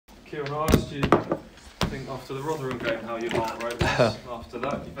Kieran, I asked you, I think after the Rotherham game, how your heart rate was. After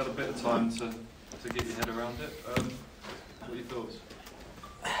that, you've had a bit of time to get your head around it. What are your thoughts?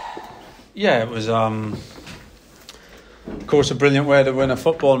 Yeah, it was, of course, a brilliant way to win a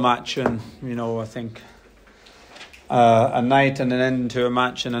football match, and I think a night and an end to a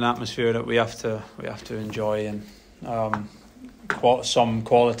match and an atmosphere that we have to enjoy, and some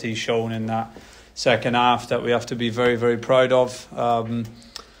quality shown in that second half that we have to be very, very proud of.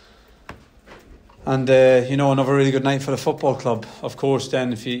 Another really good night for the football club. Of course,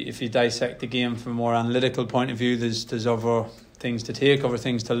 then if you dissect the game from a more analytical point of view, there's other things to take, other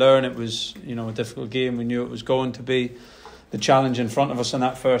things to learn. It was a difficult game. We knew it was going to be. The challenge in front of us in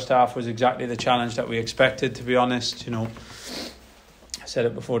that first half was exactly the challenge that we expected, to be honest. I said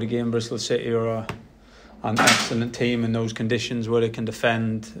it before the game, Bristol City are an excellent team in those conditions where they can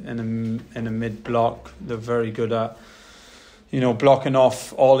defend in a mid-block. They're very good at blocking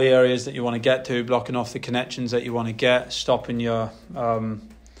off all the areas that you want to get to, blocking off the connections that you want to get, stopping your,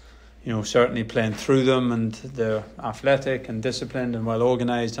 certainly playing through them, and they're athletic and disciplined and well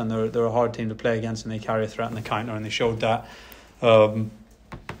organised, and they're a hard team to play against, and they carry a threat in the counter, and they showed that.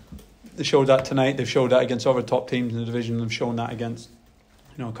 They showed that tonight. They've showed that against other top teams in the division, and they've shown that against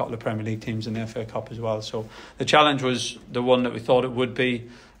a couple of Premier League teams in the FA Cup as well. So the challenge was the one that we thought it would be.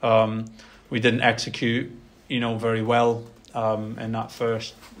 We didn't execute, very well. In that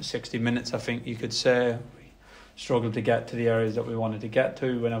first 60 minutes, I think you could say we struggled to get to the areas that we wanted to get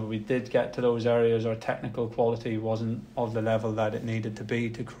to. Whenever we did get to those areas, our technical quality wasn't of the level that it needed to be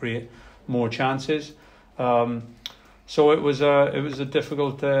to create more chances. So it was a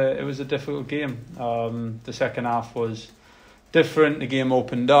difficult game. The second half was different. The game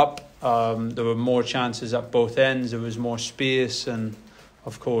opened up. There were more chances at both ends. There was more space, and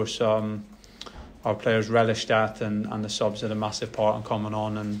of course, our players relished that, and the subs had a massive part in coming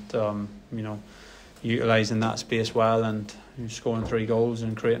on and utilising that space well, and scoring 3 goals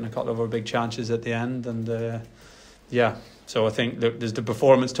and creating a couple of other big chances at the end. And so I think there's the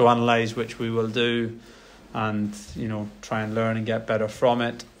performance to analyse, which we will do, and try and learn and get better from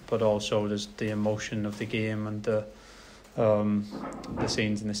it. But also there's the emotion of the game and the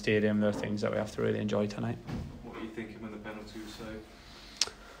scenes in the stadium. They're things that we have to really enjoy tonight. What are you thinking when the penalty was saved?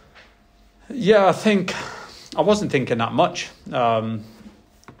 Yeah, I think I wasn't thinking that much. I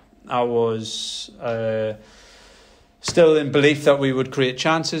was still in belief that we would create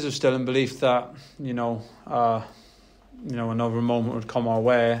chances. I was still in belief that another moment would come our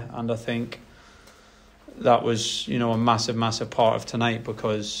way, and I think that was a massive part of tonight,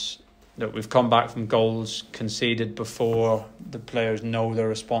 because that we've come back from goals conceded before. The players know their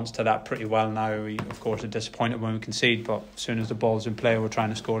response to that pretty well now. We, of course, are disappointed when we concede, but as soon as the ball's in play, we're trying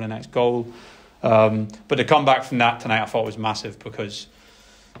to score the next goal. But to come back from that tonight, I thought was massive, because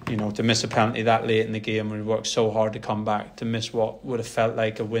to miss a penalty that late in the game, we worked so hard to come back, to miss what would have felt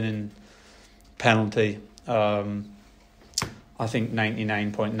like a winning penalty. I think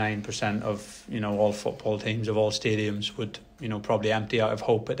 99.9% of all football teams of all stadiums would probably empty out of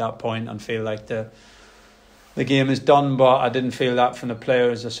hope at that point and feel like the game is done. But I didn't feel that from the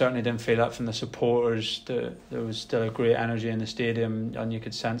players. I certainly didn't feel that from the supporters. There was still a great energy in the stadium, and you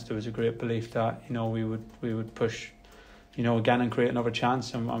could sense there was a great belief that we would push again and create another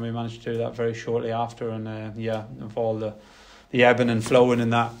chance, and we managed to do that very shortly after. And of all the ebbing and flowing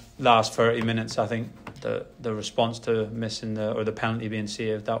in that last 30 minutes, I think the response to missing the penalty being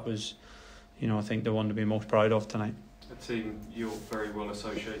saved, that was I think the one to be most proud of tonight. A team you're very well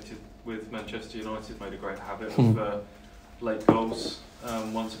associated with, Manchester United, made a great habit of late goals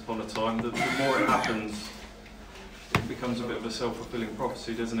once upon a time. The more it happens, it becomes a bit of a self-fulfilling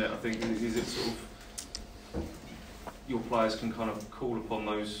prophecy, doesn't it? I think, is it sort of your players can kind of call upon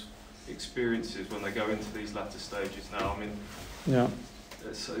those experiences when they go into these latter stages now? I mean, yeah,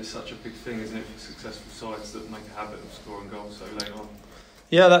 it's such a big thing, isn't it, for successful sides that make a habit of scoring goals so late on?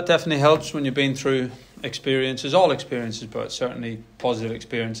 Yeah, that definitely helps when you've been through experiences, all experiences, but certainly positive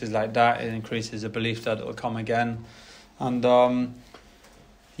experiences like that. It increases the belief that it'll come again. And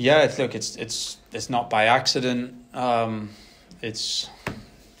it's not by accident. It's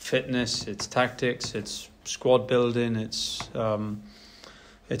fitness, it's tactics, it's squad building, it's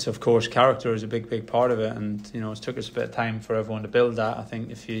of course character is a big part of it. And it took us a bit of time for everyone to build that. I think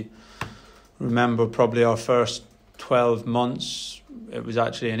if you remember, probably our first 12 months, it was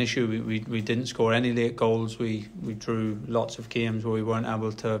actually an issue. We didn't score any late goals. We drew lots of games where we weren't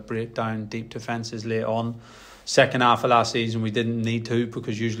able to break down deep defences late on. Second half of last season, we didn't need to,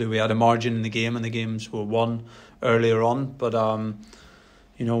 because usually we had a margin in the game and the games were won earlier on. But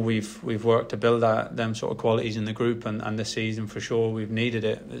we've worked to build them sort of qualities in the group, and this season for sure we've needed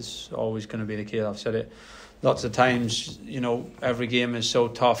it. It's always going to be the key. I've said it lots of times. Every game is so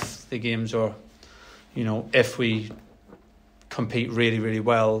tough. The games are, if we compete really, really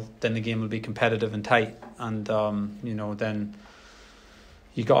well, then the game will be competitive and tight, and then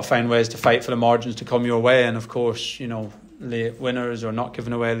you got to find ways to fight for the margins to come your way. And of course, late winners or not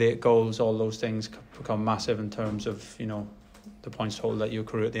giving away late goals, all those things become massive in terms of the points total that you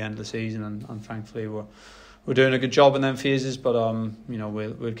accrue at the end of the season. And thankfully we're doing a good job in them phases, but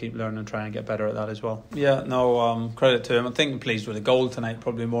we'll keep learning and trying to get better at that as well. Yeah, no, credit to him. I think I'm pleased with the goal tonight,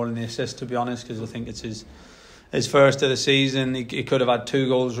 probably more than the assist, to be honest, because I think it's his first of the season. He could have had 2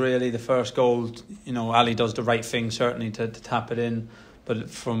 goals really. The first goal, Ali does the right thing certainly to tap it in, but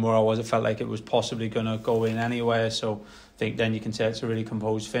from where I was, it felt like it was possibly going to go in anyway. So I think then you can say it's a really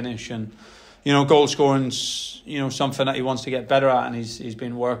composed finish. And goal scoring's something that he wants to get better at, and he's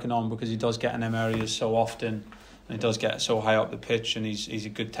been working on, because he does get in them areas so often, and he does get so high up the pitch, and he's a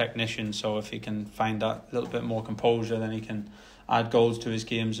good technician. So if he can find that little bit more composure, then he can add goals to his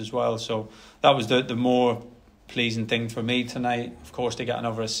games as well. So that was the more pleasing thing for me tonight. Of course, to get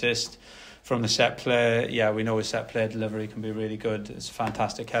another assist from the set play. Yeah, we know his set play delivery can be really good. It's a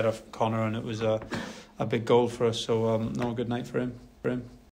fantastic header from Connor, and it was a big goal for us. So no, good night for him.